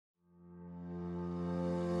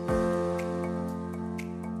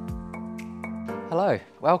Hello,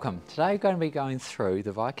 welcome. Today we're going to be going through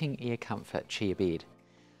the Viking Air Comfort chair bed.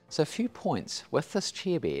 So a few points with this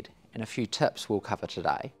chair bed and a few tips we'll cover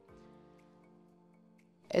today.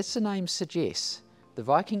 As the name suggests, the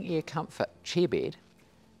Viking Air Comfort chair bed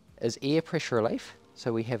is air pressure relief,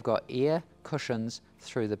 so we have got air cushions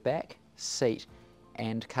through the back, seat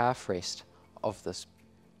and calf rest of this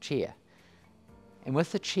chair. And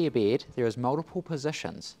with the chair bed there is multiple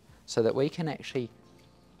positions so that we can actually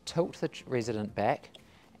tilt the resident back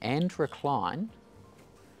and recline,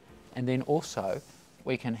 and then also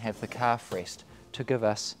we can have the calf rest to give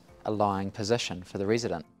us a lying position for the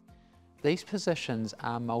resident. These positions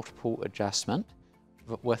are multiple adjustment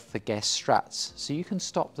with the gas struts, so you can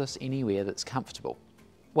stop this anywhere that's comfortable.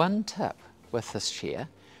 One tip with this chair,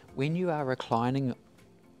 when you are reclining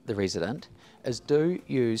the resident, is do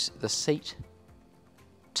use the seat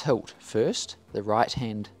tilt first, the right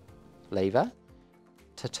hand lever,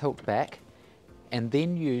 to tilt back, and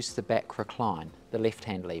then use the back recline, the left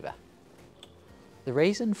hand lever. The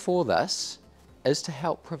reason for this is to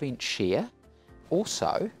help prevent shear.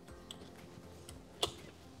 Also,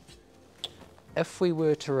 if we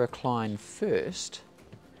were to recline first,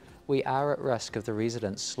 we are at risk of the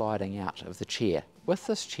resident sliding out of the chair. With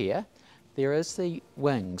this chair, there is the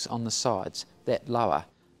wings on the sides that lower.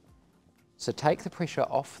 So take the pressure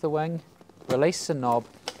off the wing, release the knob,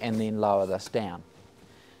 and then lower this down.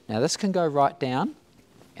 Now this can go right down,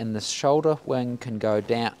 and the shoulder wing can go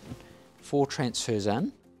down for transfers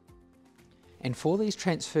in. And for these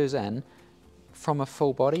transfers in, from a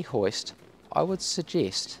full body hoist, I would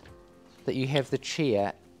suggest that you have the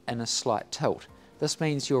chair in a slight tilt. This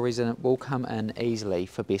means your resident will come in easily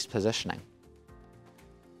for best positioning.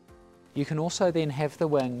 You can also then have the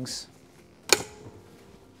wings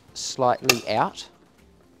slightly out.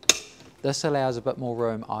 This allows a bit more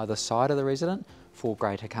room either side of the resident for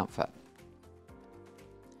greater comfort.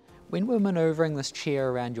 When we're manoeuvring this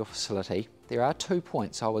chair around your facility, there are 2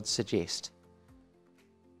 points I would suggest.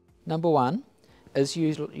 Number one is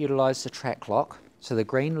utilise the track lock, so the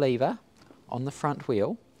green lever on the front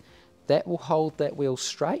wheel, that will hold that wheel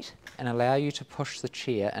straight and allow you to push the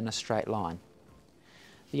chair in a straight line.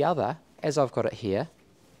 The other, as I've got it here,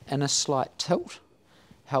 in a slight tilt,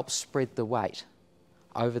 helps spread the weight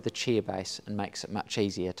over the chair base and makes it much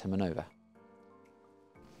easier to manoeuvre.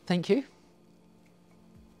 Thank you.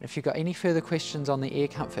 If you've got any further questions on the Air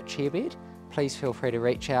Comfort chair bed, please feel free to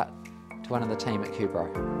reach out to one of the team at Cubro.